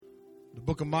The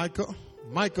book of Micah,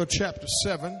 Micah chapter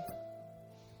 7.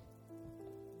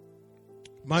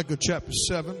 Micah chapter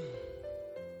 7.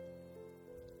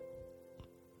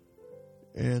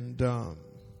 And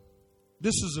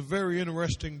this is a very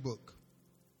interesting book.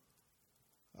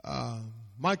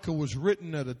 Micah was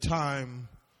written at a time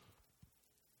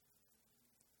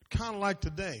kind of like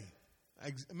today.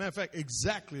 As a matter of fact,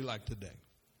 exactly like today.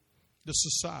 The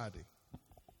society.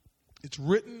 It's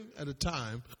written at a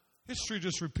time. History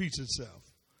just repeats itself.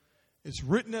 It's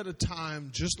written at a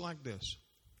time just like this.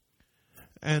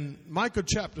 And Micah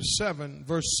chapter 7,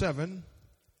 verse 7.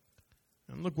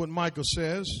 And look what Micah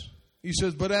says. He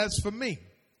says, "But as for me,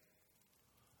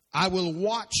 I will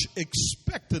watch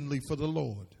expectantly for the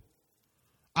Lord.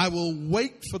 I will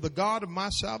wait for the God of my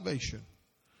salvation.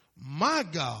 My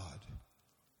God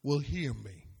will hear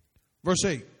me." Verse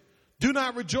 8. "Do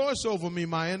not rejoice over me,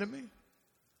 my enemy.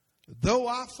 Though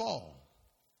I fall,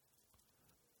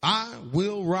 I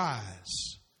will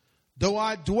rise. Though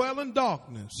I dwell in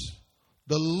darkness,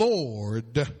 the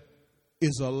Lord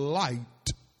is a light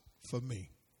for me."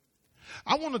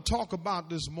 I want to talk about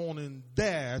this morning,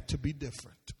 dare to be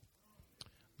different.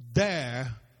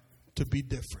 Dare to be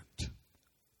different.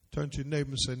 Turn to your neighbor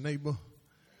and say, "Neighbor,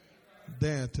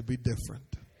 dare to be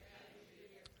different."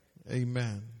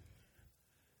 Amen.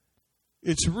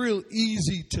 It's real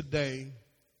easy today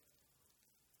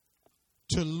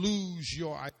to lose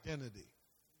your identity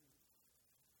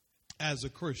as a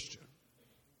Christian.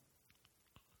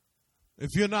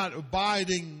 If you're not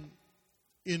abiding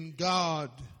in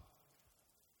God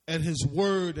and His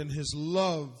Word and His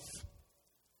love,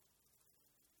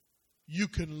 you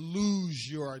can lose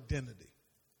your identity.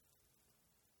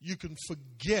 You can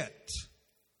forget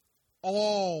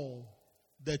all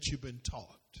that you've been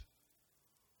taught,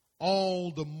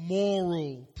 all the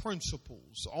moral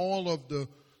principles, all of the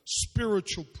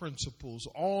spiritual principles,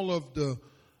 all of the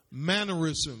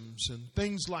mannerisms and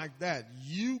things like that.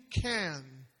 You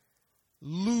can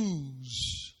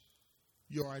lose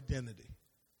your identity.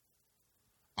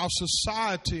 Our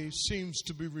society seems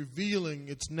to be revealing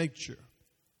its nature.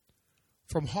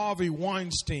 From Harvey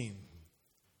Weinstein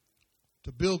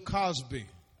to Bill Cosby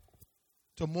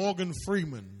to Morgan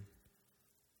Freeman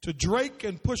to Drake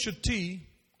and Pusha T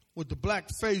with the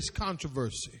blackface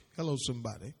controversy. Hello,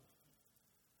 somebody.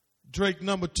 Drake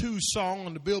number 2 song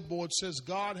on the Billboard says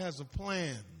God has a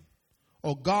plan,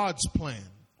 or God's plan.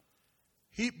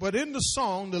 But in the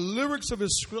song, the lyrics of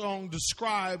his song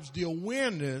describes the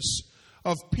awareness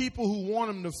of people who want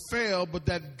him to fail, but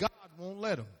that God won't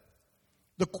let him.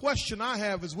 The question I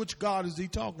have is, which God is he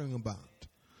talking about?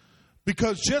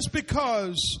 Because just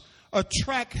because a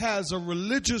track has a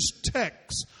religious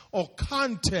text or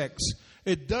context,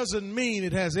 it doesn't mean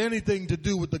it has anything to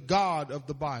do with the God of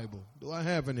the Bible. Do I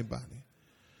have anybody?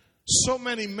 So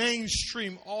many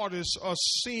mainstream artists are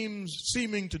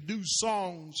seeming to do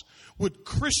songs with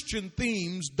Christian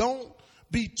themes. Don't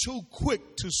be too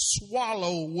quick to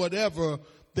swallow whatever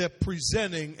they're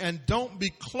presenting, and don't be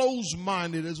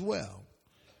closed-minded as well.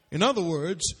 In other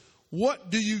words, what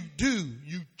do?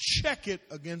 You check it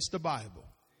against the Bible.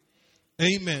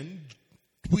 Amen.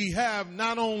 We have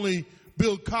not only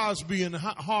Bill Cosby and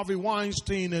Harvey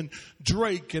Weinstein and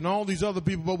Drake and all these other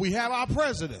people, but we have our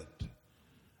president.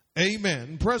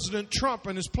 Amen. President Trump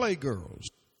and his playgirls.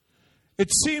 It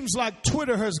seems like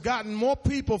Twitter has gotten more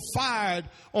people fired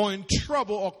or in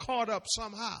trouble or caught up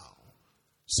somehow.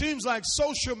 Seems like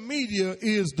social media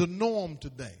is the norm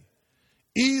today.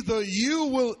 Either you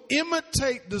will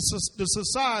imitate the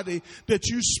society that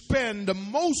you spend the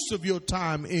most of your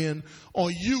time in, or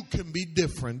you can be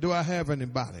different. Do I have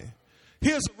anybody?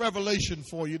 Here's a revelation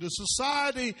for you. The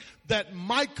society that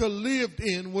Micah lived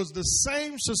in was the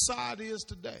same society as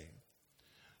today.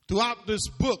 Throughout this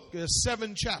book, there's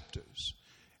 7 chapters.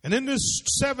 And in this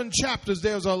 7 chapters,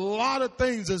 there's a lot of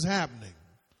things that's happening.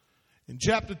 In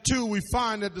chapter 2, we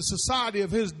find that the society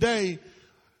of his day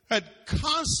had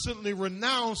constantly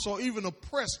renounced or even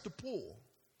oppressed the poor.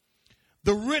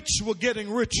 The rich were getting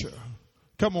richer.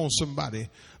 Come on, somebody.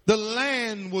 The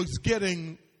land was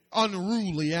getting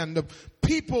unruly, and the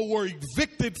people were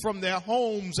evicted from their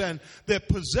homes and their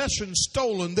possessions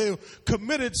stolen. They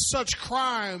committed such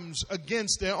crimes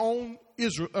against their own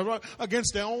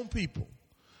against their own people.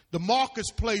 The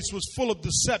marketplace was full of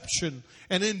deception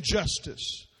and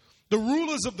injustice. The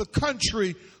rulers of the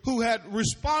country who had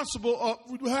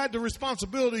the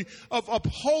responsibility of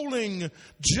upholding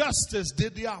justice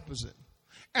did the opposite.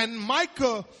 And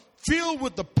Micah, filled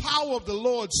with the power of the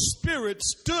Lord's Spirit,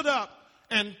 stood up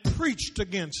and preached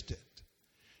against it.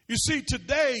 You see,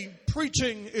 today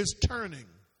preaching is turning.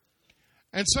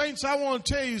 And saints, I want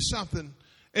to tell you something.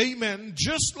 Amen.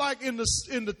 Just like in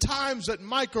the times that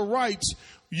Micah writes,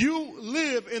 you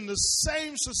live in the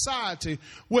same society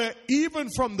where even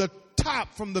from the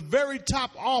top, from the very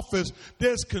top office,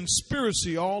 there's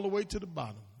conspiracy all the way to the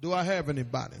bottom. Do I have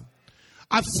anybody?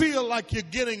 I feel like you're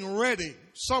getting ready,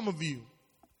 some of you,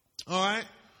 all right,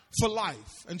 for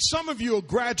life. And some of you are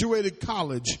graduated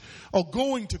college or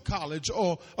going to college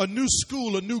or a new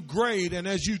school, a new grade. And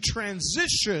as you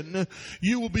transition,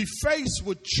 you will be faced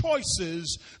with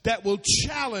choices that will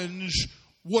challenge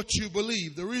what you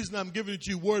believe. The reason I'm giving it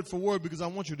to you word for word, because I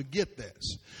want you to get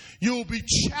this. You'll be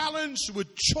challenged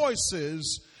with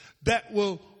choices that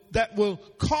will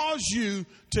cause you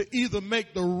to either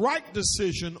make the right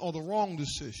decision or the wrong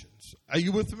decisions. Are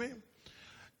you with me?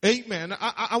 Amen.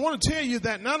 I want to tell you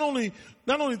that not only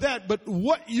that, but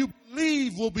what you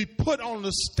believe will be put on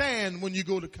the stand when you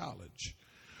go to college.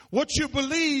 What you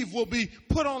believe will be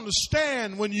put on the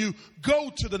stand when you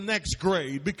go to the next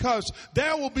grade, because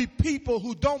there will be people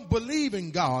who don't believe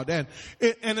in God, and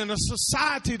in a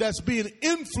society that's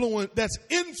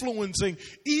influencing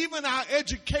even our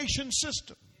education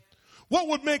system. What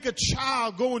would make a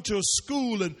child go into a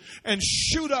school and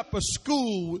shoot up a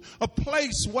school, a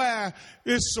place where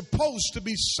it's supposed to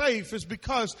be safe, is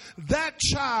because that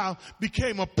child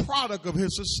became a product of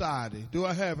his society. Do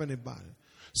I have anybody?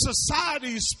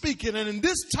 Society is speaking, and in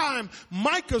this time,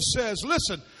 Micah says,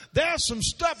 listen, there's some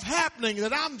stuff happening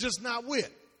that I'm just not with.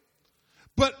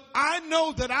 But I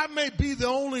know that I may be the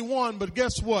only one, but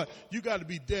guess what? You got to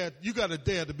be dead. You got to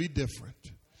dare to be different.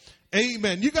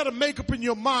 Amen. You got to make up in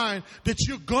your mind that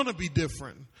you're going to be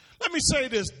different. Let me say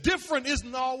this. Different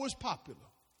isn't always popular.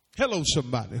 Hello,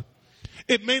 somebody.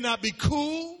 It may not be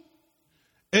cool.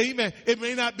 Amen. It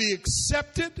may not be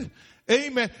accepted.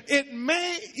 Amen. It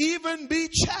may even be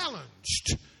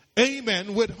challenged.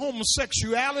 Amen. With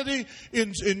homosexuality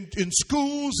in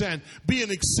schools and being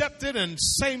accepted and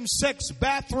same-sex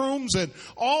bathrooms and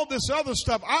all this other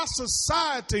stuff. Our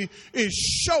society is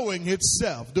showing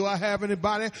itself. Do I have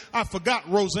anybody? I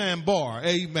forgot Roseanne Barr.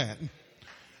 Amen.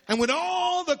 And with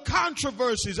all the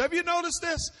controversies, have you noticed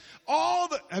this?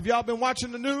 Have y'all been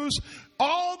watching the news?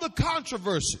 All the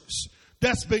controversies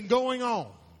that's been going on.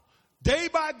 Day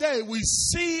by day, we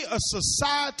see a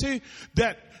society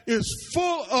that is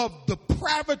full of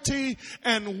depravity,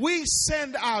 and we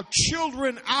send our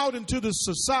children out into the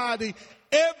society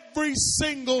every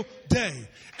single day.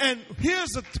 And here's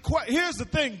the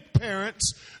thing,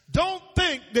 parents. Don't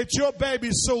think that your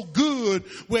baby's so good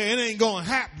where it ain't going to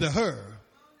happen to her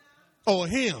or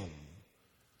him.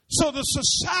 So the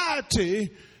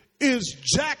society is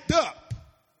jacked up.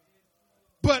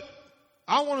 But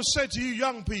I want to say to you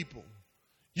young people,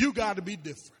 you got to be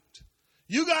different.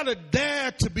 You got to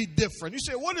dare to be different. You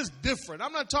say, what is different?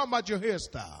 I'm not talking about your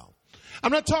hairstyle.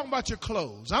 I'm not talking about your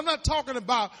clothes. I'm not talking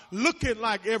about looking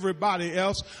like everybody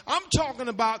else. I'm talking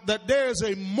about that there's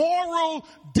a moral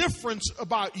difference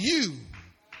about you.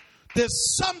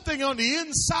 There's something on the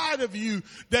inside of you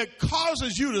that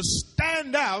causes you to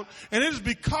stand out, and it is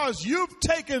because you've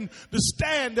taken the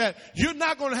stand that you're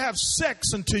not going to have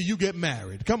sex until you get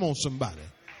married. Come on, somebody.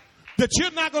 That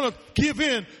you're not going to give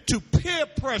in to peer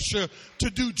pressure to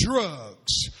do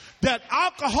drugs. That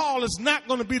alcohol is not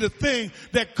going to be the thing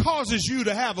that causes you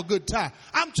to have a good time.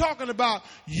 I'm talking about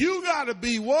you got to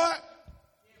be what?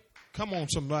 Come on,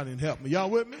 somebody, and help me. Y'all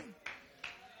with me?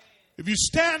 If you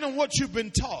stand on what you've been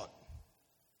taught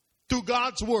through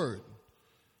God's word,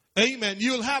 amen,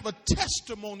 you'll have a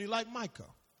testimony like Micah.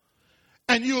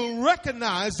 And you'll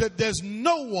recognize that there's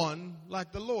no one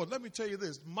like the Lord. Let me tell you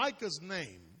this. Micah's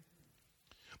name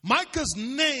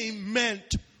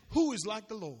meant who is like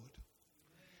the Lord.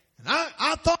 And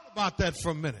I thought about that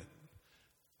for a minute.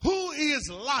 Who is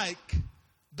like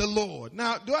the Lord?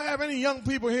 Now, do I have any young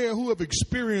people here who have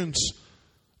experienced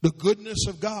the goodness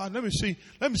of God? Let me see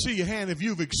your hand if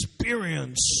you've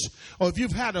experienced or if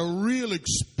you've had a real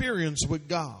experience with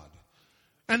God.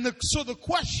 And so the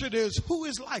question is, who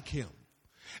is like him?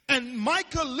 And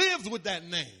Micah lived with that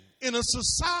name. In a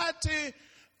society,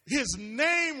 his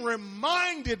name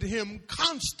reminded him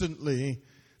constantly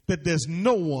that there's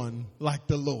no one like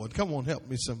the Lord. Come on, help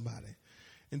me somebody.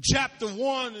 In chapter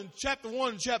 1 and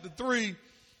chapter 3,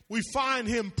 we find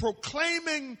him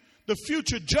proclaiming the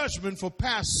future judgment for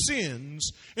past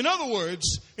sins. In other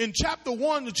words, in chapter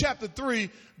 1 to chapter 3,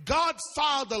 God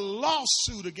filed a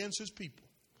lawsuit against his people.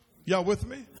 Y'all with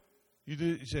me?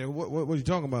 You say, what are you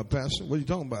talking about, Pastor? What are you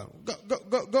talking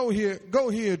about? Go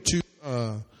here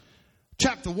to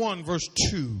chapter 1, verse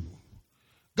 2.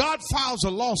 God files a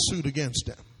lawsuit against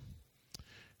them.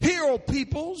 Hear, O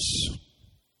peoples,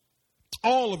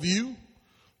 all of you,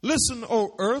 Listen,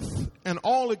 O earth, and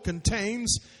all it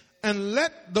contains, and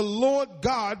let the Lord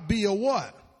God be a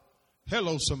what?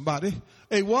 Hello, somebody.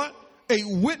 A what? A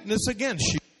witness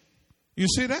against you. You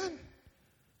see that?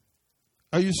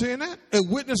 Are you seeing that? A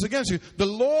witness against you. The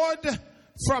Lord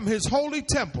from his holy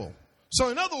temple. So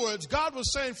in other words, God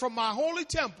was saying, from my holy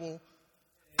temple,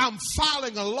 I'm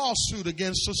filing a lawsuit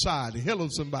against society. Hello,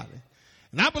 somebody.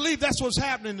 And I believe that's what's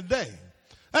happening today.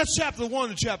 That's chapter 1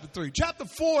 and chapter 3. Chapter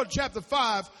 4 and chapter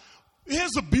 5,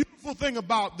 here's the beautiful thing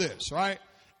about this, right?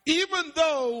 Even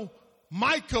though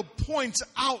Micah points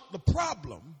out the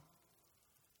problem,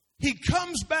 he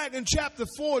comes back in chapter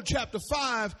 4 and chapter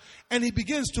 5, and he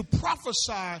begins to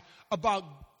prophesy about,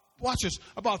 watch this,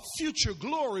 about future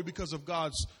glory because of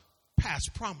God's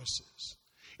past promises.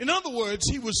 In other words,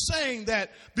 he was saying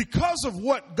that because of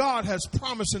what God has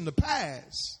promised in the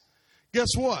past,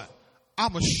 guess what?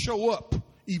 I'm going to show up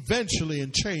eventually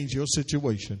and change your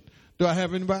situation. Do I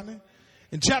have anybody?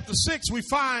 In chapter 6, we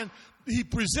find he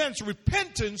presents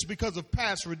repentance because of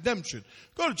past redemption.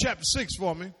 Go to chapter 6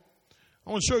 for me. I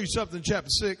want to show you something in chapter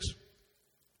 6.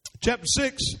 Chapter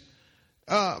 6,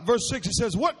 verse 6, it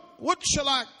says, What shall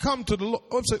I come to the Lord?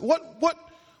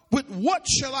 With what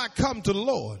shall I come to the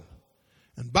Lord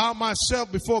and bow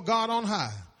myself before God on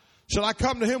high? Shall I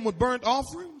come to him with burnt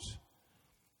offerings,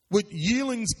 with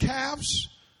yielding calves?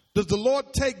 Does the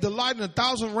Lord take delight in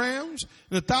 1,000 rams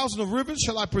and 1,000 of rivers?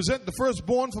 Shall I present the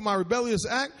firstborn for my rebellious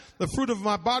act, the fruit of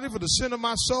my body for the sin of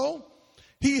my soul?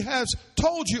 He has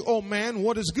told you, O man,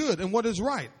 what is good and what is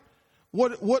right.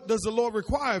 What does the Lord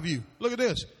require of you? Look at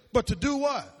this. But to do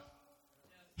what?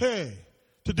 Hey,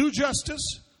 to do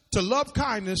justice, to love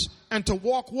kindness, and to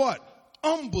walk what?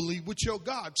 Humbly with your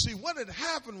God. See, what had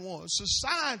happened was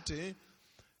society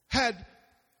had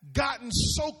gotten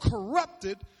so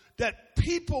corrupted that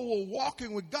people were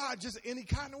walking with God just any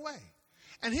kind of way.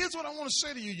 And here's what I want to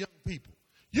say to you young people.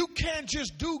 You can't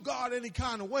just do God any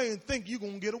kind of way and think you're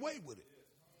going to get away with it.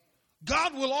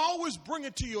 God will always bring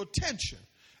it to your attention.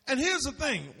 And here's the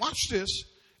thing. Watch this.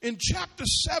 In chapter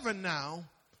 7 now,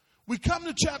 we come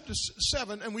to chapter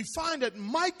 7 and we find that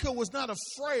Micah was not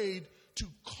afraid to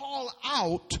call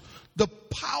out the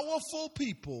powerful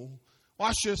people,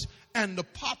 watch this, and the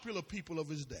popular people of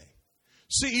his day.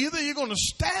 See, either you're going to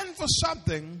stand for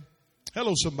something,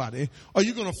 hello somebody, or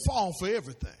you're going to fall for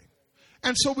everything.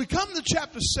 And so we come to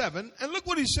chapter 7, and look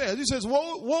what he says. He says,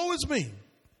 woe is me,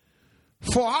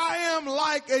 for I am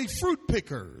like a fruit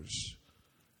pickers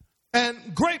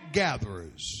and grape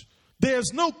gatherers.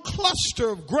 There's no cluster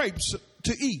of grapes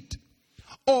to eat,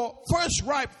 or fresh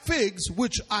ripe figs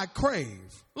which I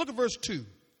crave. Look at verse 2.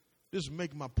 This is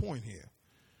making my point here.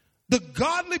 The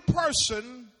godly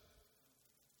person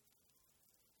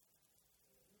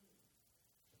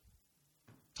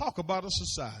talk about a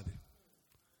society.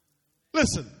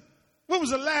 Listen, when was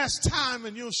the last time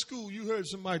in your school you heard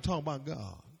somebody talk about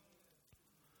God?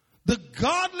 The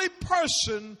godly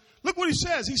person, look what he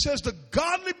says. He says the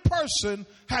godly person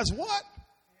has what?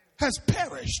 Has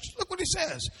perished. Look what he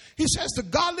says. He says the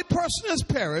godly person has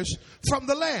perished from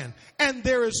the land. And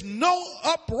there is no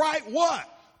upright what?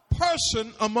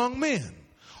 Person among men.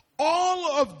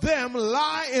 All of them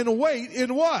lie in wait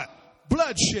in what?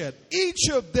 Bloodshed. Each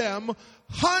of them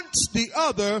hunts the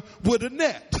other with a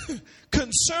net.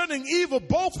 Concerning evil,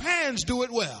 both hands do it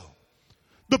well.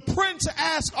 The prince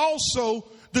asks also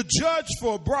the judge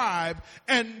for a bribe,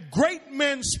 and great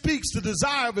men speaks the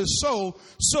desire of his soul,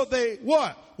 so they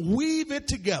what? Weave it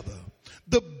together.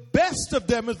 The best of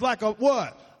them is like a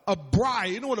what? A briar.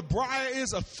 You know what a briar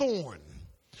is? A thorn.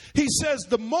 He says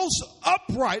the most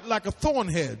upright like a thorn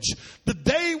hedge. The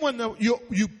day when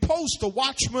you post a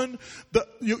watchman,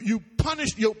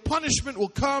 your punishment will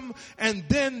come, and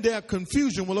then their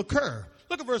confusion will occur.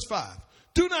 Look at verse 5.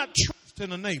 Do not trust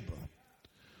in a neighbor.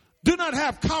 Do not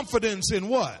have confidence in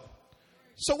what?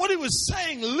 So what he was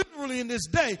saying literally in this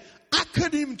day, I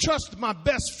couldn't even trust my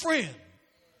best friend.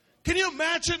 Can you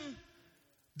imagine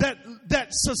that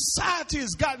society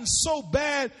has gotten so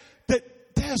bad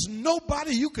that there's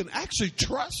nobody you can actually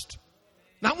trust?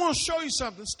 Now I want to show you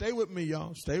something. Stay with me,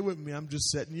 y'all. Stay with me. I'm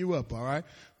just setting you up, all right?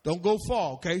 Don't go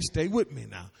far, okay? Stay with me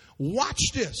now.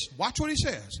 Watch this. Watch what he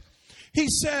says. He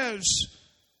says,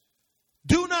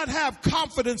 do not have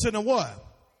confidence in a what?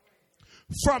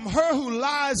 From her who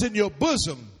lies in your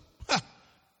bosom.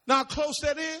 Now how close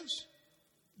that is?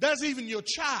 That's even your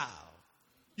child.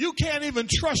 You can't even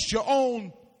trust your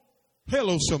own.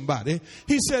 Hello, somebody.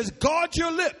 He says, guard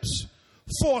your lips,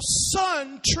 for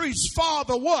son treats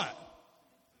father what?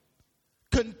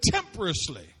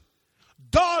 Contemptuously.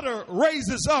 Daughter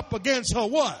raises up against her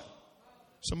what?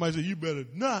 Somebody said, you better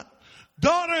not.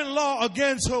 Daughter-in-law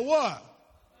against her what?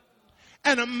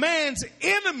 And a man's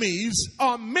enemies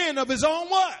are men of his own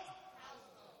what?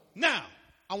 Now,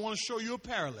 I want to show you a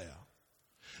parallel.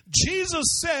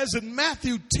 Jesus says in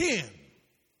Matthew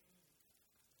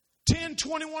 10,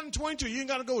 21, 22, you ain't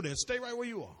got to go there. Stay right where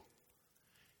you are.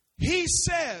 He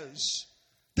says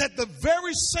that the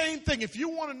very same thing, if you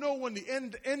want to know when the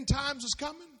end times is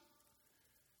coming,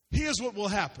 here's what will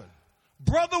happen.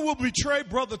 Brother will betray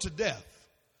brother to death,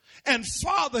 and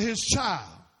father his child,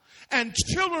 and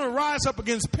children will rise up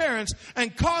against parents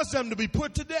and cause them to be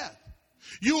put to death.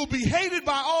 You will be hated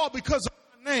by all because of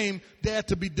my name. Dare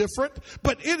to be different,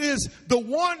 but it is the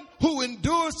one who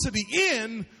endures to the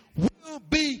end will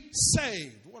be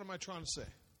saved. What am I trying to say?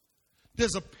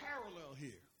 There's a parallel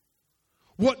here.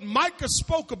 What Micah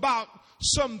spoke about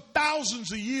some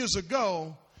thousands of years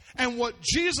ago and what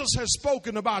Jesus has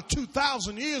spoken about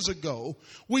 2,000 years ago,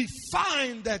 we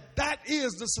find that that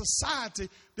is the society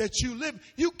that you live.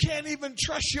 You can't even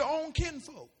trust your own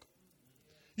kinfolk.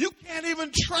 You can't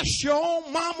even trust your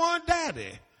own mama or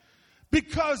daddy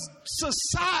because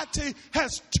society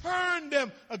has turned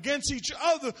them against each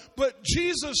other. But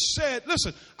Jesus said,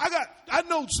 listen, I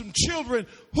know some children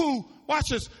who, watch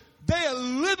this, they are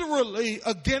literally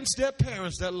against their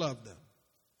parents that love them.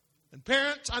 And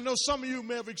parents, I know some of you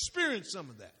may have experienced some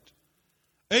of that.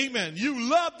 Amen. You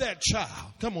love that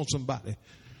child. Come on, somebody.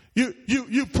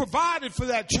 You provided for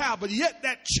that child, but yet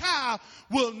that child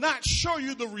will not show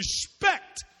you the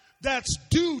respect that's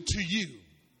due to you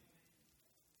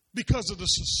because of the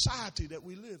society that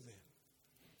we live in.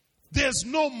 There's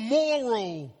no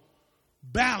moral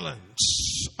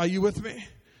balance. Are you with me?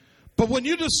 But when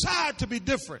you decide to be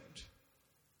different,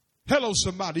 hello,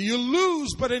 somebody, you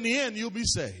lose, but in the end, you'll be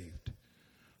saved.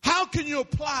 How can you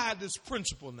apply this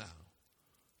principle now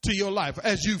to your life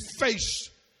as you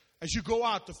go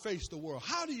out to face the world?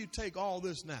 How do you take all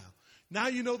this now? Now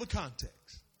you know the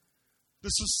context. The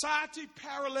society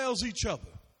parallels each other.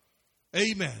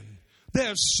 Amen.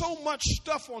 There's so much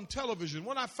stuff on television.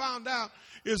 What I found out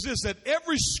is this, that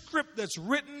every script that's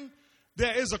written,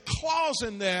 there is a clause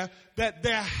in there that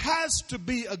there has to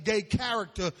be a gay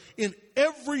character in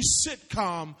every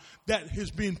sitcom that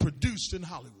is being produced in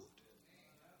Hollywood.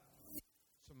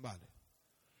 Somebody.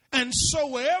 And so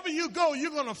wherever you go,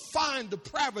 you're going to find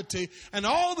depravity, and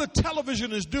all the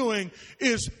television is doing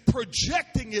is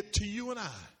projecting it to you and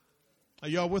I. Are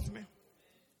y'all with me?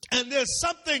 And there's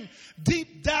something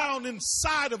deep down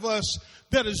inside of us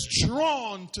that is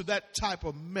drawn to that type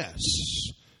of mess.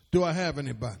 Do I have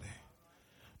anybody?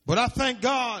 But I thank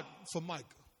God for Micah.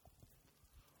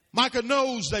 Micah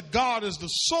knows that God is the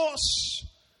source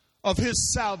of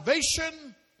his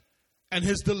salvation and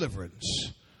his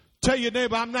deliverance. Tell your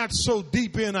neighbor, I'm not so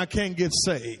deep in I can't get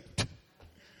saved.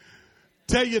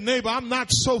 Tell your neighbor, I'm not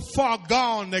so far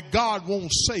gone that God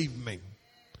won't save me.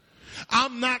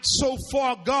 I'm not so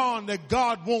far gone that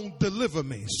God won't deliver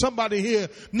me. Somebody here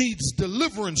needs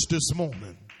deliverance this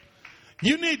morning.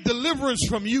 You need deliverance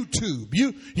from YouTube.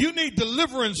 You need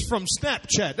deliverance from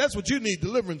Snapchat. That's what you need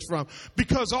deliverance from.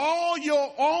 Because all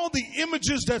the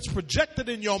images that's projected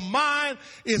in your mind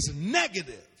is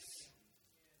negative.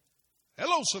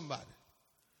 Hello, somebody.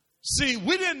 See,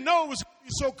 we didn't know it was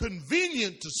so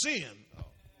convenient to sin.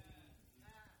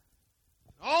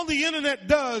 All the internet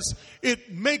does,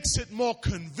 it makes it more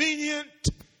convenient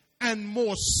and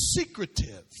more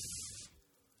secretive.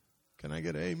 Can I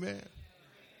get an amen?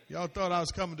 Y'all thought I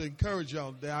was coming to encourage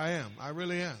y'all. There I am. I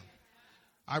really am.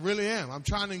 I really am. I'm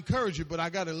trying to encourage you, but I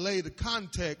got to lay the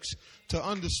context to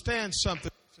understand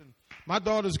something. My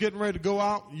daughter's getting ready to go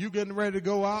out. You getting ready to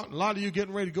go out. A lot of you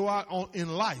getting ready to go out in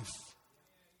life.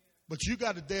 But you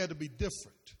got to dare to be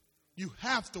different. You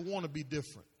have to want to be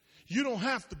different. You don't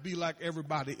have to be like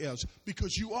everybody else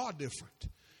because you are different.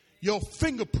 Your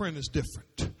fingerprint is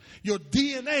different. Your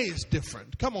DNA is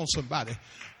different. Come on, somebody.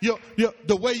 Your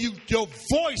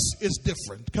voice is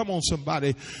different. Come on,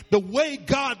 somebody. The way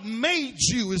God made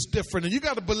you is different. And you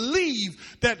got to believe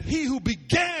that he who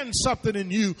began something in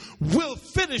you will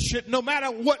finish it no matter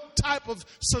what type of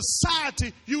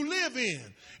society you live in.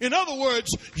 In other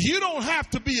words, you don't have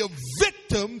to be a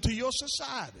victim to your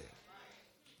society.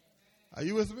 Are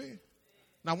you with me?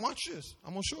 Now watch this.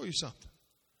 I'm going to show you something.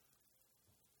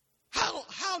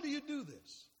 How do you do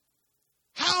this?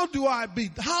 How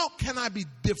can I be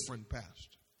different, Pastor?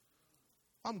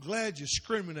 I'm glad you're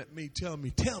screaming at me. Tell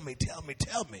me.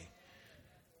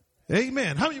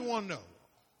 Amen. How many of you want to know?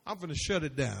 I'm going to shut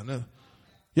it down.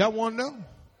 Y'all want to know?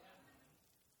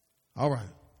 All right.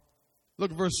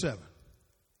 Look at verse 7.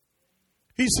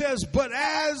 He says, but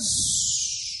as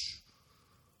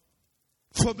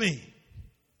for me.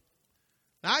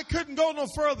 Now, I couldn't go no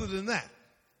further than that.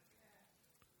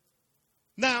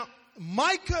 Now,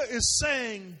 Micah is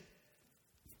saying,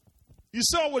 you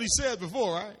saw what he said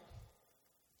before, right?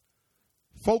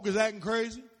 Folk is acting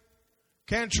crazy.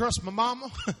 Can't trust my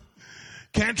mama.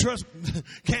 Can't trust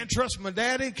my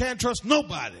daddy. Can't trust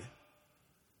nobody.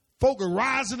 Folk are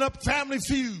rising up, family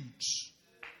feuds.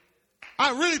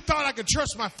 I really thought I could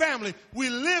trust my family. We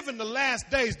live in the last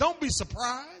days. Don't be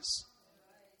surprised.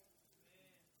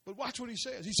 But watch what he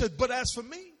says. He says, but as for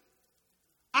me,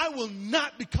 I will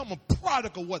not become a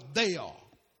product of what they are.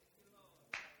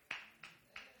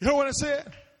 You know what I said?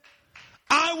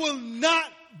 I will not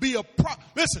be a product.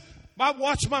 Listen, I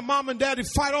watch my mom and daddy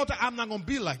fight all the time. I'm not going to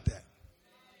be like that.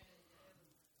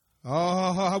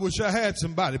 Oh, I wish I had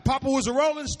somebody. Papa was a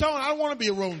Rolling Stone. I don't want to be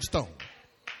a Rolling Stone.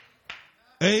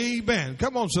 Amen.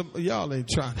 Come on, y'all ain't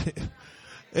trying to.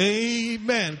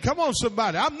 Amen. Come on,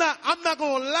 somebody. I'm not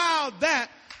going to allow that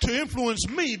to influence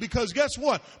me, because guess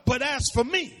what? But as for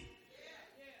me,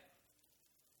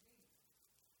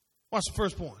 what's the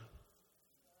first point?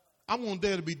 I'm going to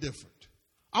dare to be different.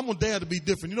 I'm going to dare to be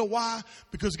different. You know why?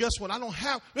 Because guess what? I don't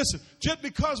have, listen, just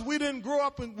because we didn't grow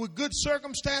up with good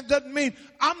circumstance doesn't mean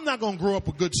I'm not going to grow up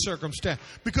with good circumstance,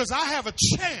 because I have a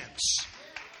chance.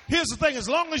 Here's the thing. As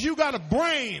long as you got a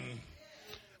brain,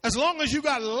 as long as you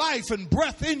got life and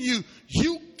breath in you,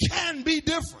 you can be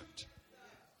different.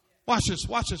 Watch this,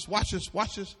 watch this, watch this,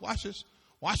 watch this, watch this,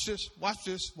 watch this, watch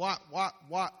this,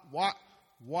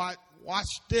 watch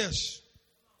this.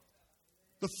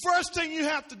 The first thing you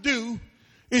have to do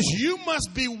is you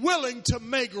must be willing to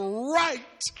make right.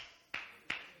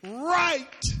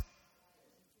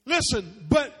 Listen,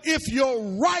 but if your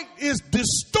right is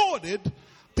distorted,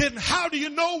 then how do you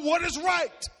know what is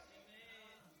right?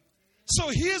 So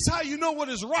here's how you know what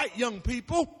is right, young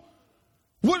people.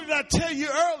 What did I tell you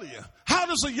earlier? How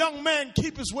does a young man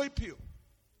keep his way pure?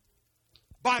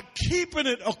 By keeping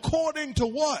it according to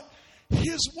what?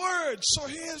 His word. So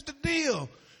here's the deal.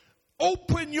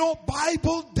 Open your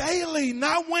Bible daily,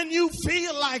 not when you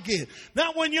feel like it,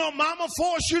 not when your mama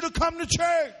forced you to come to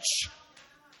church.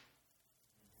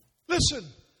 Listen,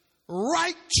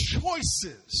 right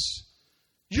choices.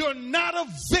 You're not a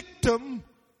victim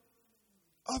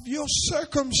of your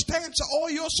circumstance or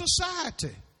your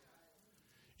society.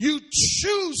 You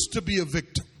choose to be a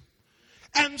victim.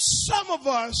 And some of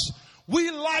us,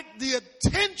 we like the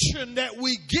attention that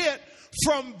we get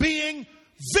from being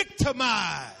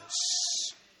victimized.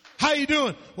 How you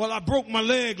doing? Well, I broke my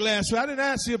leg last week. I didn't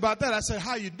ask you about that. I said,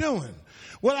 how you doing?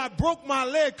 Well, I broke my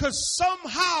leg, because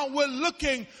somehow we're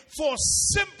looking for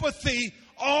sympathy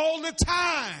all the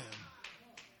time.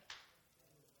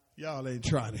 Y'all ain't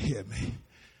trying to hear me.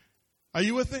 Are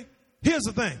you with me? Here's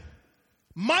the thing.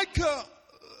 Micah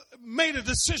made a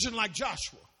decision like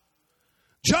Joshua.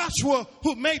 Joshua,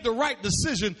 who made the right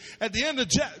decision at the end of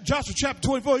Joshua chapter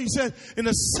 24, he said, in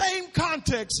the same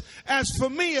context, as for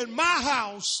me and my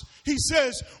house, he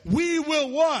says, we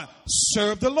will what?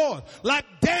 Serve the Lord. Like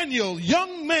Daniel,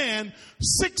 young man,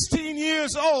 16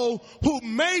 years old, who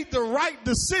made the right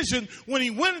decision when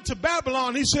he went into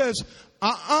Babylon. He says,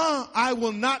 I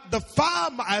will not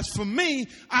defile, as for me,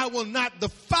 I will not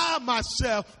defile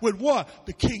myself with what?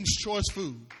 The king's choice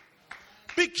food.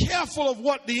 Be careful of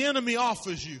what the enemy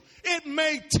offers you. It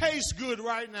may taste good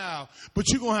right now, but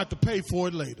you're going to have to pay for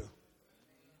it later.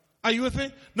 Are you with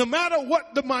me? No matter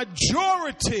what the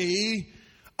majority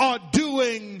are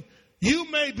doing, you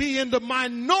may be in the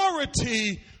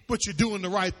minority, but you're doing the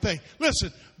right thing.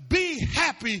 Listen, be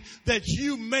happy that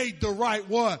you made the right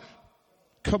what?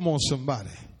 Come on, somebody.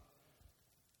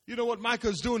 You know what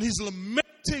Micah's doing? He's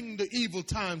lamenting the evil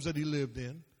times that he lived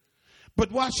in. But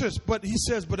watch this. But he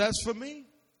says, but as for me,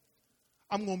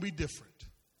 I'm going to be different.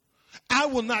 I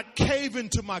will not cave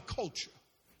into my culture.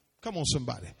 Come on,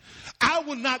 somebody. I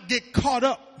will not get caught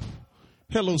up.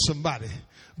 Hello, somebody.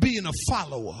 Being a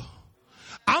follower.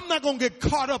 I'm not going to get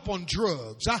caught up on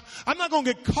drugs. I'm not going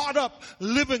to get caught up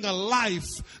living a life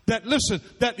that, listen,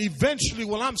 that eventually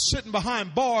when I'm sitting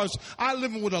behind bars, I'm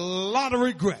living with a lot of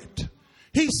regret.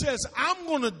 He says, I'm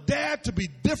going to dare to be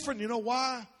different. You know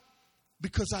why?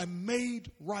 Because I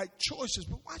made right choices.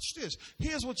 But watch this.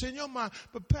 Here's what's in your mind.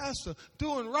 But Pastor,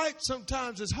 doing right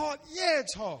sometimes is hard. Yeah,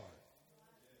 it's hard.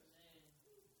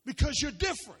 Because you're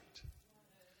different.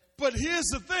 But here's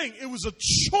the thing. It was a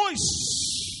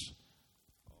choice.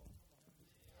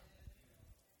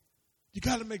 You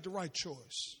got to make the right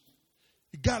choice.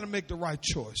 You got to make the right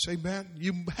choice. Amen.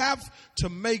 You have to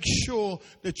make sure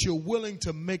that you're willing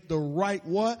to make the right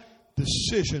what?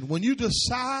 Decision. When you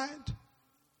decide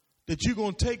that you're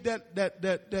going to take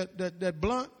that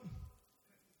blunt.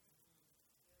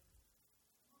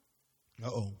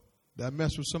 Uh-oh. That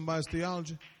mess with somebody's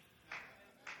theology?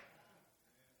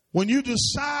 When you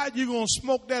decide you're going to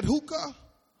smoke that hookah,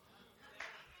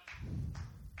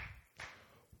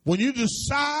 when you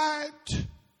decide,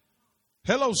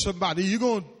 hello somebody, you're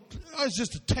going, oh, it's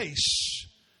just a taste.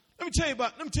 Let me tell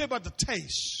you about the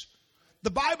taste.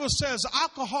 The Bible says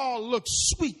alcohol looks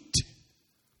sweet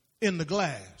in the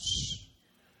glass,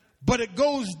 but it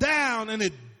goes down and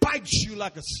it bites you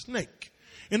like a snake.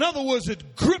 In other words,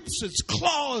 it grips its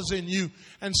claws in you,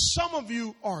 and some of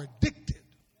you are addicted.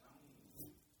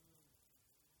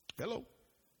 Hello.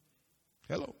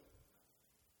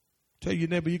 Tell your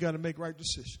neighbor you got to make right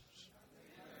decisions.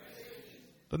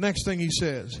 The next thing he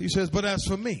says, but as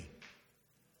for me.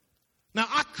 Now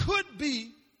I could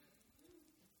be,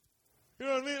 you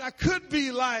know what I mean? I could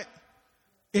be like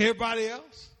everybody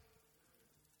else.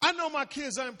 I know my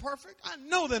kids aren't perfect. I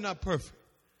know they're not perfect.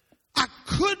 I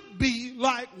could be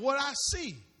like what I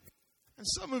see. And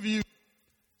some of you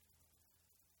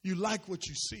like what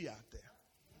you see out there.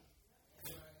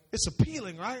 It's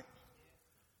appealing, right?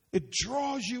 It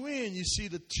draws you in. You see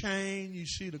the chain, you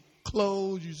see the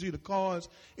clothes, you see the cars.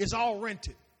 It's all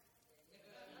rented.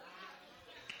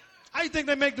 How do you think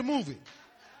they make the movie?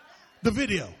 The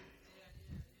video.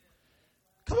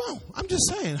 Come on, I'm just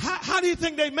saying. How do you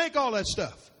think they make all that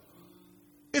stuff?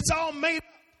 It's all made up.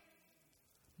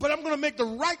 But I'm going to make the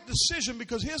right decision,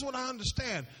 because here's what I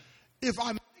understand. If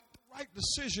I make the right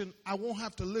decision, I won't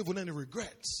have to live with any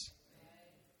regrets.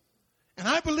 And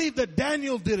I believe that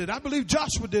Daniel did it. I believe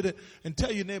Joshua did it. And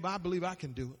tell your neighbor, I believe I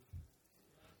can do it.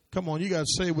 Come on, you got to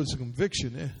say it with some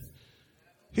conviction. Eh?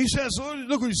 He says,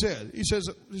 look what he said. He says,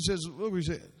 look what he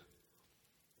said.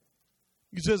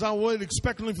 He says, I will wait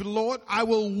expectantly for the Lord. I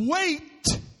will wait.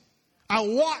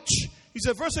 I'll watch. He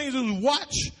said, first thing he says is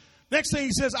watch. Next thing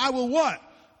he says, I will what?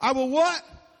 I will what?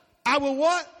 I will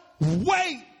what?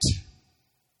 Wait.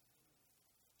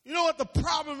 You know what the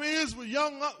problem is with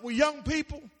young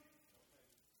people?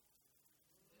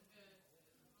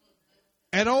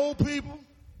 And old people?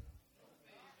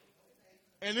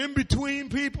 And in between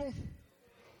people?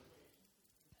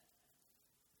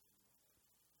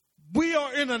 We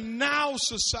are in a now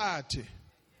society.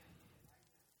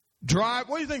 What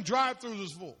do you think drive-throughs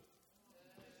is for?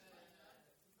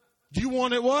 You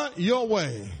want it what? Your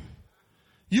way.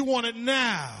 You want it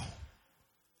now.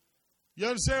 You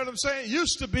understand what I'm saying? It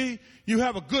used to be you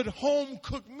have a good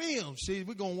home-cooked meal. See,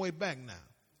 we're going way back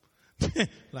now.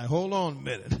 Like, hold on a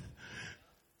minute.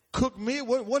 Cooked meal?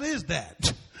 What is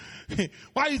that?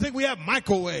 Why do you think we have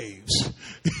microwaves?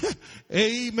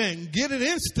 Amen. Get it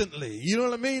instantly. You know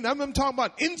what I mean? I'm talking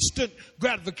about instant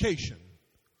gratification.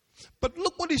 But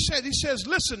look what he said. He says,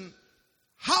 listen,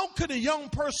 how could a young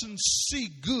person see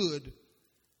good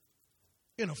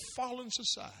in a fallen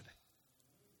society?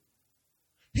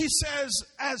 He says,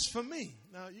 as for me.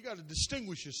 Now, you got to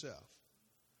distinguish yourself.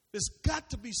 There's got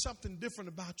to be something different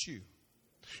about you.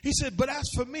 He said, but as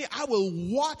for me, I will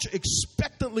watch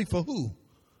expectantly for who?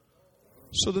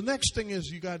 So the next thing is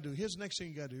you got to do. Here's the next thing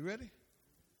you got to do. Ready?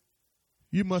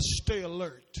 You must stay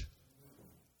alert.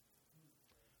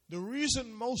 The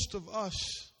reason most of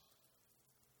us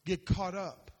get caught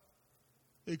up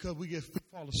is because we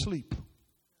fall asleep.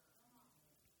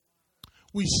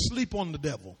 We sleep on the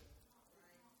devil.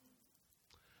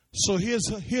 So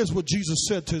here's what Jesus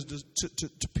said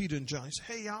to Peter and John. He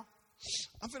said, hey, y'all,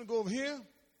 I'm going to go over here.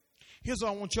 Here's what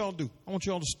I want y'all to do. I want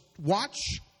y'all to watch.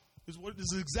 This is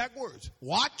the exact words.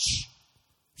 Watch,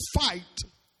 fight,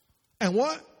 and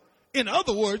what? In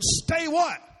other words, stay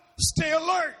what? Stay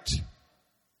alert.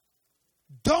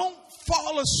 Don't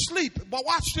fall asleep. But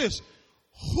watch this.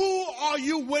 Who are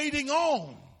you waiting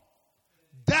on?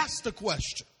 That's the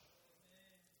question.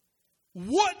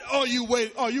 What are you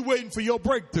waiting? Are you waiting for your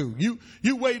breakthrough?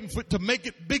 You waiting to make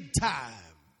it big time.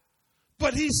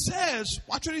 But he says,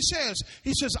 watch what he says.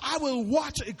 He says, I will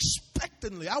watch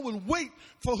expectantly. I will wait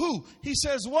for who? He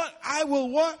says what? I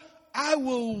will what? I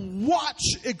will watch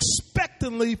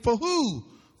expectantly for who?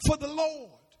 For the Lord.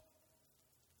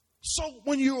 So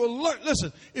when you're alert,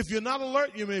 listen, if you're not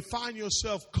alert, you may find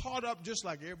yourself caught up just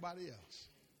like everybody else.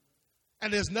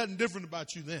 And there's nothing different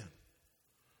about you then.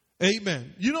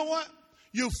 Amen. You know what?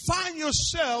 You'll find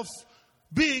yourself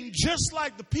being just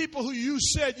like the people who you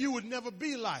said you would never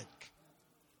be like.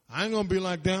 I ain't going to be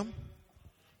like them.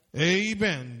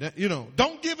 Amen.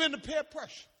 Don't give in to peer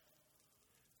pressure.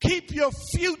 Keep your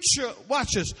future.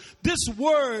 Watch this. This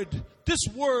word,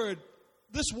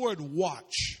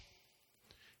 watch.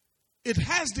 It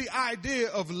has the idea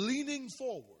of leaning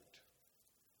forward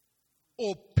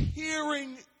or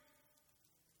peering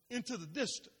into the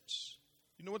distance.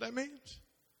 You know what that means?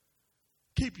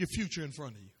 Keep your future in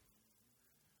front of you.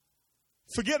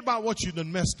 Forget about what you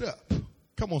done messed up.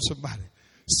 Come on, somebody.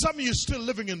 Some of you are still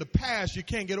living in the past. You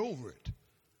can't get over it.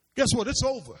 Guess what? It's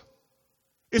over.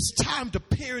 It's time to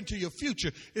peer into your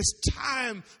future. It's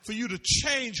time for you to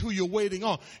change who you're waiting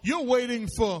on. You're waiting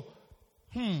for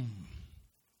to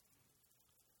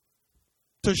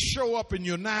show up in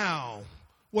your now,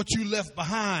 what you left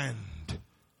behind.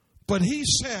 But he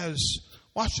says,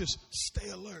 watch this, stay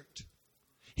alert.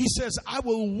 He says, I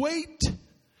will wait.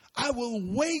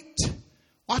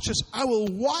 Watch this, I will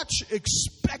watch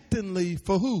expectantly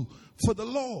for who? For the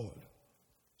Lord.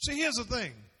 See, here's the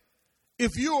thing.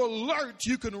 If you're alert,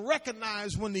 you can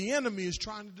recognize when the enemy is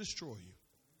trying to destroy you.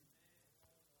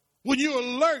 When you're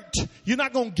alert, you're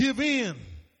not going to give in,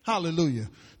 hallelujah,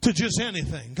 to just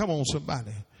anything. Come on,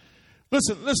 somebody.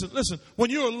 Listen.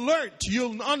 When you're alert,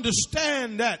 you'll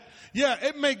understand that, yeah,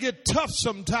 it may get tough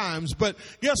sometimes, but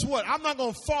guess what? I'm not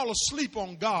going to fall asleep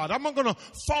on God. I'm not going to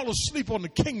fall asleep on the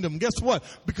kingdom. Guess what?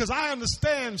 Because I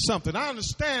understand something. I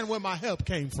understand where my help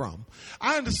came from.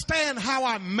 I understand how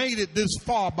I made it this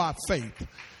far by faith.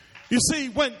 You see,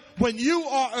 when you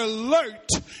are alert,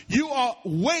 you are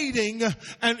waiting,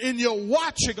 and in your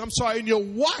watching,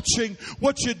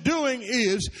 what you're doing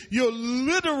is you're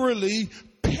literally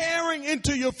peering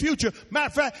into your future. Matter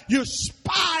of fact, you're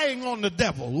spying on the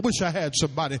devil. I wish I had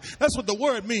somebody. That's what the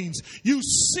word means. You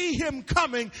see him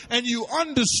coming and you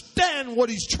understand what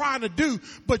he's trying to do,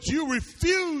 but you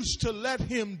refuse to let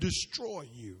him destroy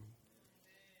you.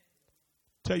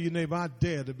 Tell your neighbor, I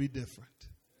dare to be different.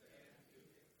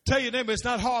 Tell your neighbor, it's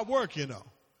not hard work, you know.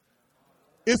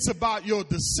 It's about your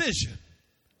decision.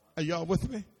 Are y'all with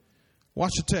me?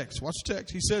 Watch the text.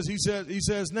 He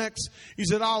says next. He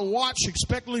said, I'll watch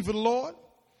expectantly for the Lord.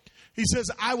 He says,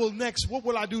 I will next. What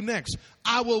will I do next?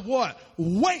 I will what?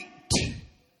 Wait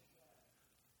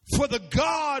for the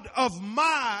God of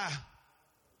my.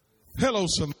 Hello,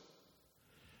 somebody.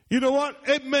 You know what?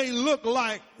 It may look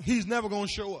like he's never going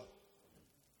to show up.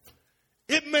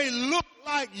 It may look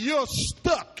like you're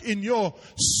stuck in your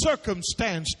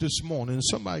circumstance this morning.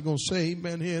 Somebody going to say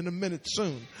amen here in a minute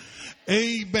soon.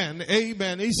 Amen.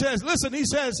 He says,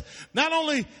 not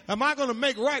only am I going to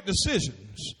make right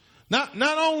decisions, not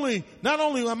only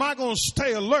am I going to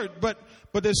stay alert, but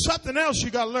there's something else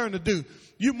you got to learn to do.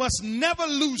 You must never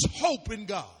lose hope in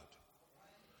God.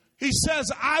 He says,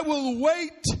 I will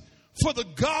wait for the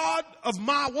God of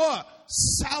my what?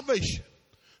 Salvation.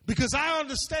 Because I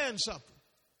understand something.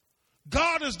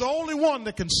 God is the only one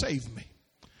that can save me.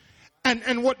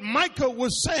 And what Micah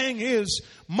was saying is,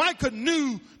 Micah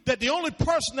knew that the only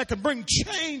person that can bring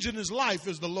change in his life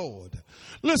is the Lord.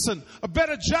 Listen, a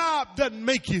better job doesn't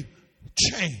make you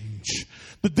change.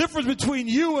 The difference between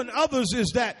you and others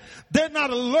is that they're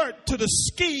not alert to the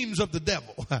schemes of the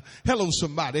devil. Hello,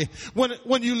 somebody.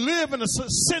 When you live in a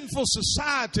sinful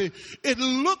society, it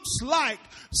looks like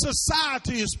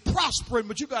society is prospering,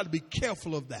 but you got to be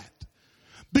careful of that.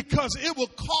 Because it will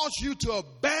cause you to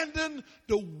abandon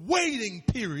the waiting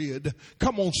period.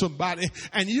 Come on, somebody.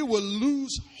 And you will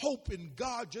lose hope in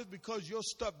God just because your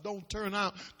stuff don't turn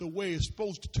out the way it's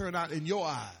supposed to turn out in your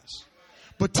eyes.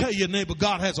 But tell your neighbor,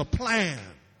 God has a plan.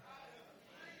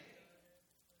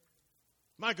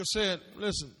 Micah said,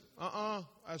 listen,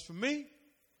 as for me,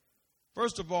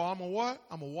 first of all, I'm a what?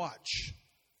 I'm a watch.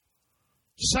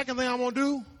 Second thing I'm going to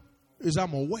do is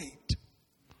I'm going to wait.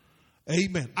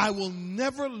 Amen. I will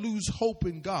never lose hope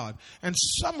in God. And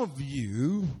some of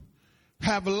you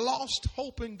have lost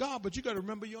hope in God, but you got to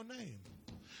remember your name.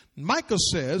 Micah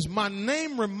says, my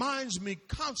name reminds me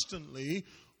constantly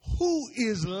who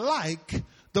is like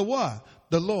the what?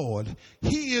 The Lord.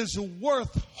 He is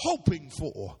worth hoping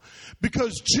for.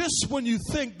 Because just when you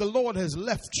think the Lord has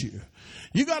left you,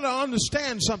 you got to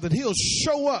understand something. He'll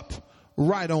show up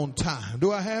right on time.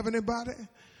 Do I have anybody?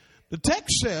 The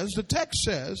text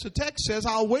says,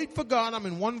 I'll wait for God. I'm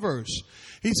in one verse.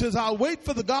 He says, I'll wait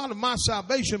for the God of my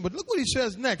salvation. But look what he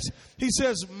says next. He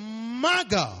says, my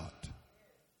God.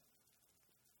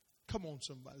 Come on,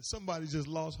 somebody. Somebody just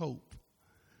lost hope.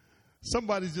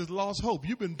 Somebody's just lost hope.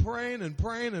 You've been praying and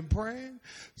praying and praying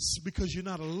because you're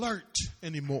not alert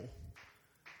anymore.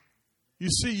 You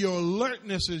see, your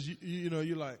alertness is,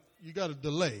 you're like, you got a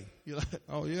delay. You're like,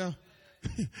 oh, yeah.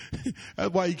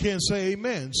 That's why you can't say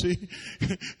amen, see?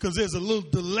 Because there's a little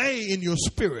delay in your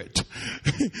spirit.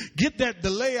 Get that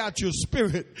delay out your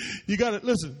spirit. You got to,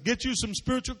 listen, get you some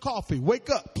spiritual coffee.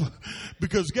 Wake up.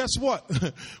 Because guess what?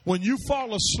 When you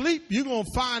fall asleep, you're going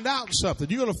to find out something.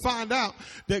 You're going to find out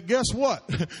that guess what?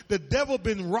 The devil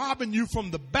been robbing you from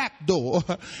the back door.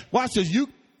 Watch this. You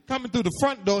coming through the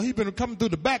front door. He been coming through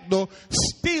the back door,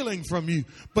 stealing from you.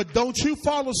 But don't you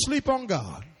fall asleep on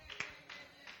God.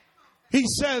 He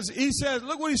says,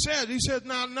 look what he says. He says,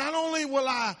 now, not only will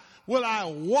will I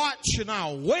watch and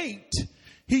I'll wait.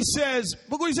 He says,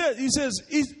 look what he says. He says,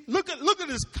 look at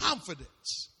his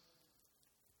confidence.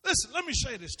 Listen, let me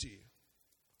say this to you.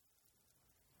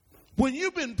 When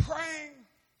you've been praying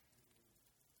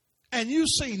and you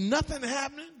see nothing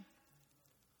happening,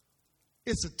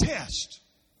 it's a test.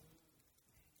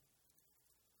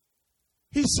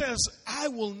 He says, I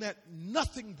will let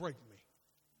nothing break me.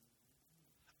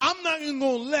 I'm not even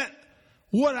going to let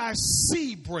what I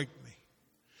see break me.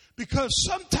 Because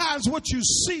sometimes what you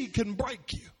see can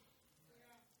break you.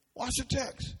 Watch the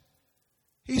text.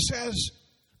 He says,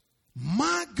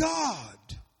 my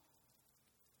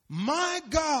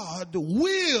God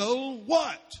will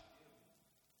what?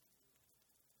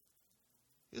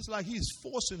 It's like he's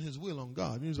forcing his will on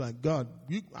God. He's like, God,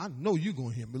 I know you're going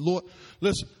to hear me. Lord,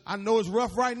 listen, I know it's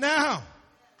rough right now,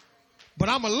 but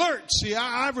I'm alert. See,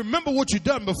 I remember what you've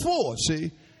done before,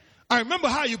 see. I remember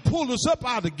how you pulled us up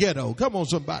out of the ghetto. Come on,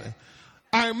 somebody.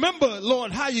 I remember,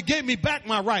 Lord, how you gave me back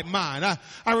my right mind.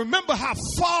 I remember how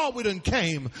far we done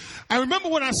came. I remember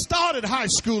when I started high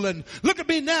school, and look at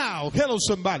me now. Hello,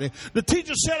 somebody. The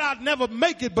teacher said I'd never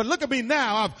make it, but look at me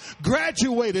now. I've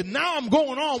graduated. Now I'm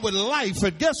going on with life.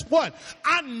 And guess what?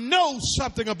 I know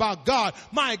something about God.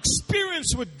 My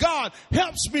experience with God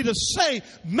helps me to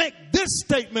make this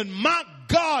statement, my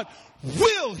God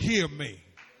will hear me.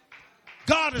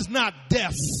 God is not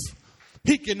deaf.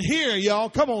 He can hear,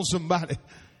 y'all. Come on, somebody.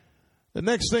 The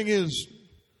next thing is,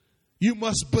 you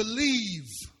must believe.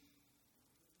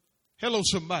 Hello,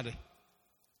 somebody.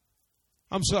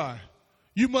 I'm sorry.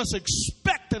 You must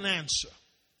expect an answer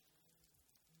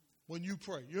when you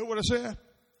pray. You hear what I said?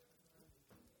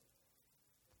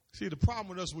 See, the problem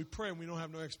with us, we pray and we don't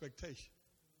have no expectation.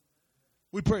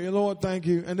 We pray, Lord, thank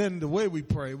you. And then the way we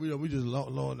pray, we just,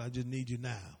 Lord, I just need you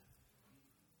now.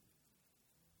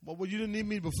 Well, you didn't need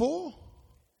me before?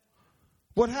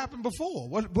 What happened before?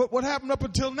 What happened up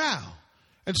until now?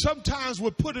 And sometimes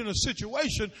we're put in a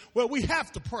situation where we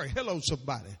have to pray. Hello,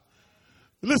 somebody.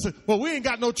 Listen, well, we ain't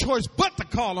got no choice but to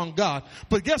call on God.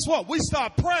 But guess what? We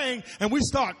start praying and we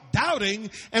start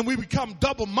doubting and we become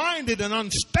double-minded and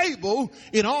unstable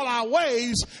in all our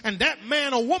ways. And that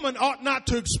man or woman ought not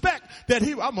to expect that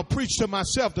I'm going to preach to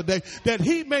myself today, that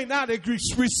he may not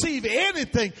receive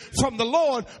anything from the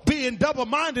Lord, being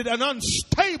double-minded and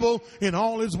unstable in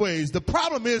all his ways. The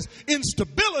problem is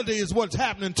instability is what's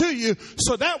happening to you.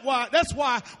 So that's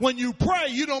why when you pray,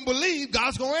 you don't believe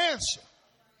God's going to answer.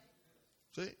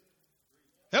 See?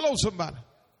 Hello, somebody.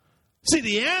 See,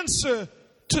 the answer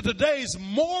to today's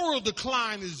moral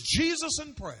decline is Jesus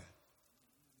and prayer.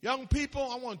 Young people,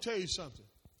 I want to tell you something.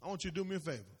 I want you to do me a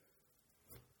favor.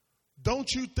 Don't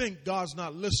you think God's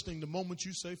not listening the moment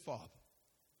you say Father?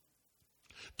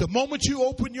 The moment you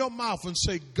open your mouth and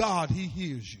say God, he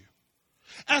hears you.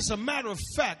 As a matter of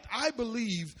fact, I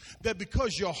believe that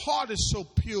because your heart is so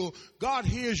pure, God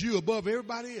hears you above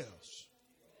everybody else.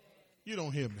 You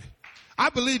don't hear me. I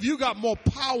believe you got more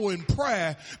power in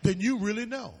prayer than you really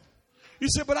know. You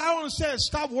said, but I don't understand.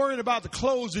 Stop worrying about the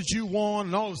clothes that you want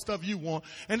and all the stuff you want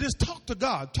and just talk to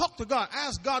God. Talk to God.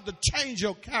 Ask God to change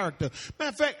your character. Matter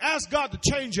of fact, ask God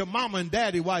to change your mama and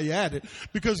daddy while you're at it.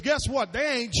 Because guess what? They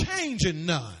ain't changing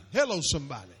none. Hello,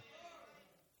 somebody.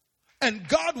 And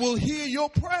God will hear your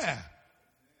prayer.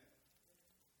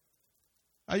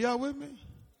 Are y'all with me?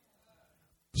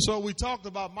 So we talked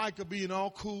about Micah being all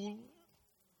cool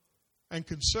and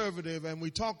conservative, and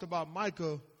we talked about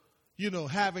Micah,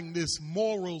 having this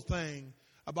moral thing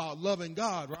about loving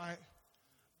God, right?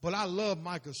 But I love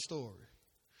Micah's story.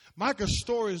 Micah's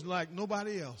story is like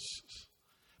nobody else's,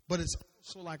 but it's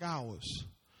also like ours.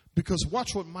 Because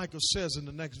watch what Micah says in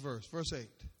the next verse, verse 8.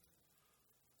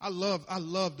 I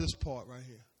love this part right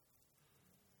here.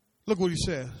 Look what he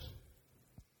says.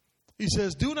 He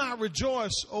says, do not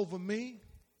rejoice over me,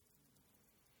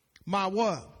 my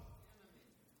what?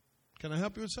 Can I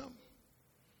help you with something?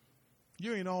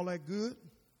 You ain't all that good.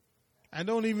 And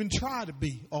don't even try to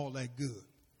be all that good.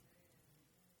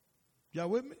 Y'all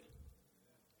with me?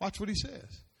 Watch what he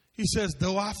says. He says,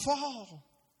 though I fall.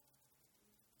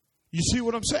 You see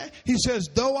what I'm saying? He says,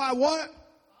 though I what?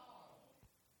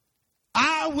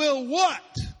 I will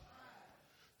what?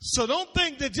 So don't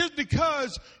think that just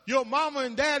because your mama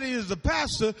and daddy is the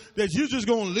pastor that you're just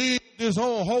going to live this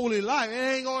whole holy life. It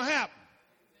ain't going to happen.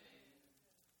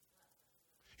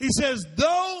 He says,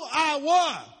 though I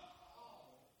what?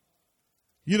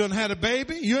 You done had a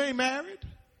baby? You ain't married?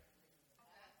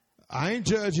 I ain't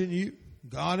judging you.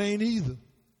 God ain't either.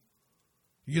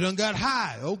 You done got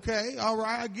high. Okay, all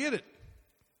right, I get it.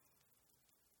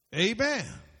 Amen.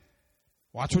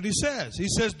 Watch what he says. He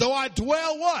says, though I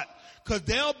dwell what? Because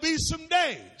there'll be some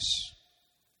days.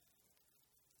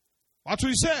 Watch what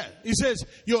he said. He says,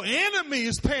 your enemy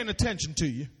is paying attention to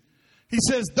you. He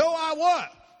says, though I what?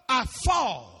 I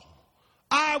fall.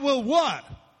 I will what?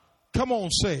 Come on,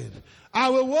 say it. I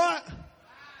will what?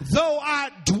 Though I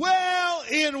dwell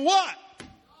in what?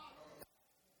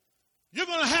 You're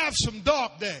going to have some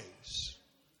dark days.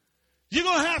 You're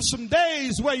going to have some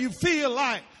days where you feel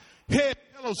like, hey,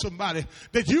 hello somebody,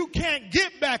 that you can't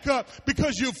get back up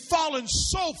because you've fallen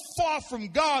so far from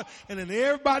God, and then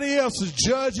everybody else is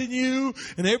judging you,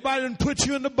 and everybody done put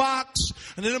you in the box,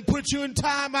 and they done put you in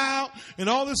timeout, and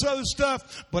all this other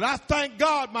stuff. But I thank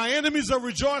God my enemies are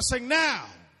rejoicing now.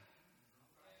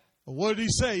 But what did he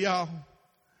say, y'all?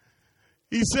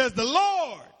 He says, the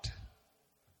Lord,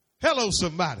 hello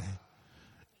somebody,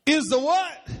 is the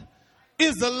what?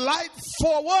 Is the light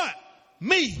for what?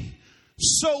 Me.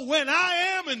 So when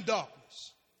I am in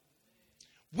darkness,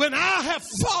 when I have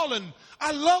fallen,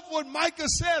 I love what Micah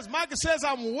says. Micah says,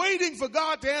 I'm waiting for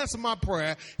God to answer my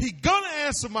prayer. He's going to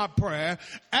answer my prayer.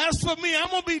 As for me, I'm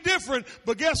going to be different.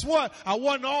 But guess what? I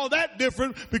wasn't all that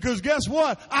different because guess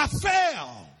what? I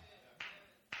fell.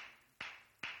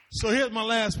 So here's my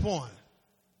last point.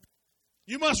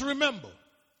 You must remember,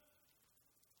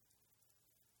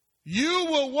 you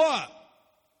will what?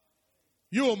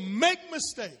 You will make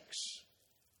mistakes,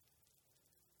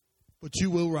 but you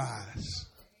will rise.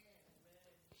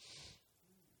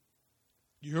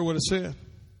 You hear what it said?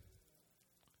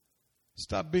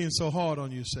 Stop being so hard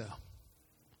on yourself.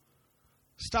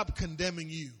 Stop condemning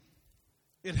you.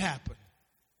 It happened.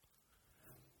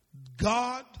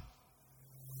 God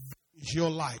is your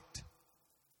light.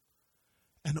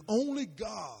 And only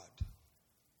God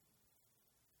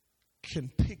can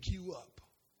pick you up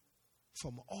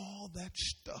from all that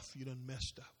stuff you done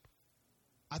messed up.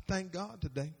 I thank God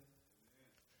today.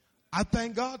 I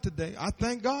thank God today. I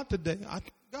thank God today. I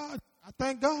thank God. I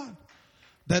thank God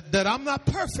that I'm not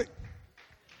perfect.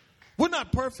 We're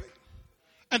not perfect.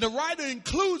 And the writer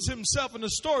includes himself in the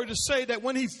story to say that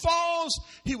when he falls,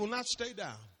 he will not stay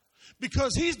down.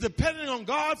 Because he's depending on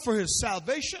God for his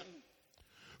salvation,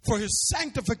 for his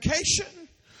sanctification,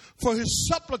 for his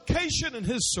supplication and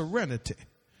his serenity.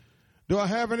 Do I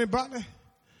have anybody?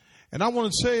 And I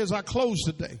want to say as I close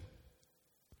today,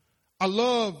 I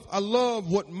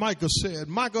love what Micah said.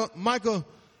 Micah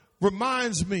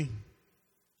reminds me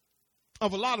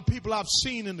of a lot of people I've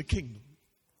seen in the kingdom.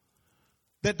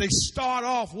 That they start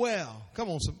off well. Come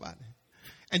on, somebody.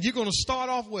 And you're going to start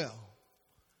off well.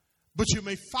 But you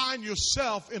may find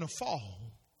yourself in a fall.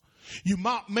 You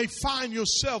may find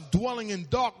yourself dwelling in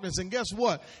darkness. And guess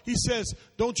what? He says,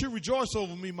 don't you rejoice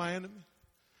over me, my enemy,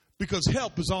 because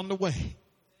help is on the way.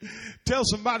 Tell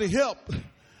somebody help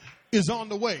is on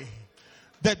the way.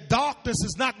 That darkness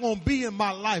is not going to be in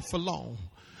my life for long.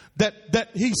 That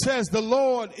he says the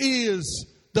Lord is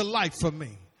the light for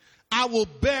me. I will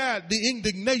bear the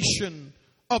indignation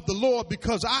of the Lord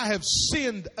because I have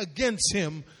sinned against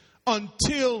him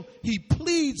until he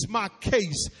pleads my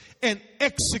case and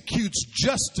executes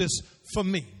justice for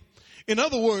me. In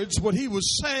other words, what he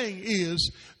was saying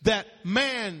is that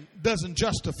man doesn't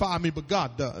justify me, but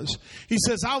God does. He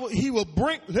says, he will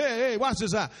bring, hey, watch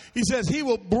this out. He says, he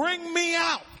will bring me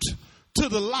out to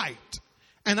the light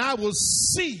and I will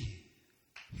see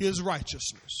his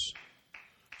righteousness.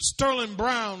 Sterling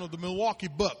Brown of the Milwaukee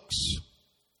Bucks,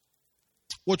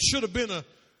 what should have been a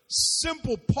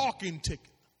simple parking ticket,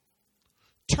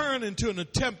 turned into an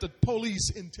attempt at police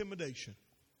intimidation,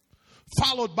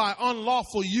 followed by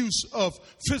unlawful use of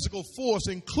physical force,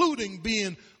 including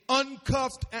being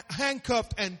uncuffed,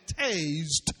 handcuffed, and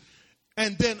tased,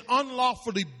 and then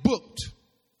unlawfully booked.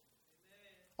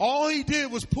 All he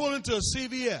did was pull into a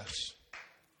CVS,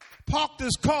 parked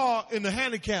his car in the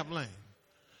handicap lane,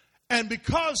 and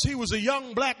because he was a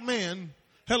young black man,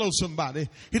 hello somebody,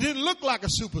 he didn't look like a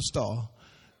superstar.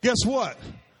 Guess what?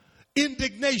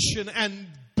 Indignation and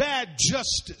bad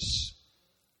justice.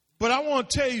 But I want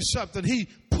to tell you something. He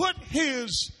put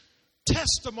his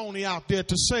testimony out there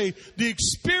to say the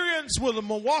experience with the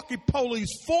Milwaukee police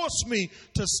forced me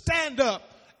to stand up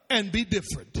and be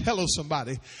different. Hello,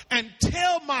 somebody. And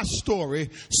tell my story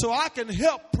so I can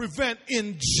help prevent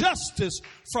injustice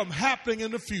from happening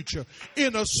in the future.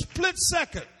 In a split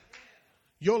second,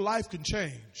 your life can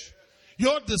change.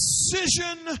 Your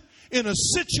decision in a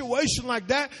situation like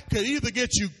that could either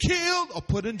get you killed or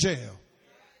put in jail.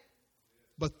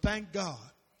 But thank God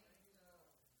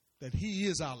that he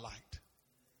is our light.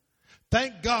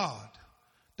 Thank God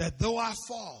that though I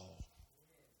fall,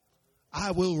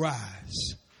 I will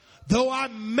rise. Though I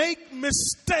make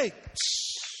mistakes,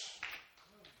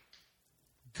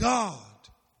 God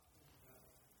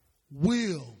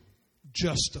will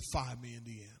justify me in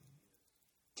the end.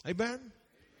 Amen?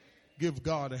 Give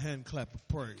God a hand clap of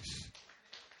praise.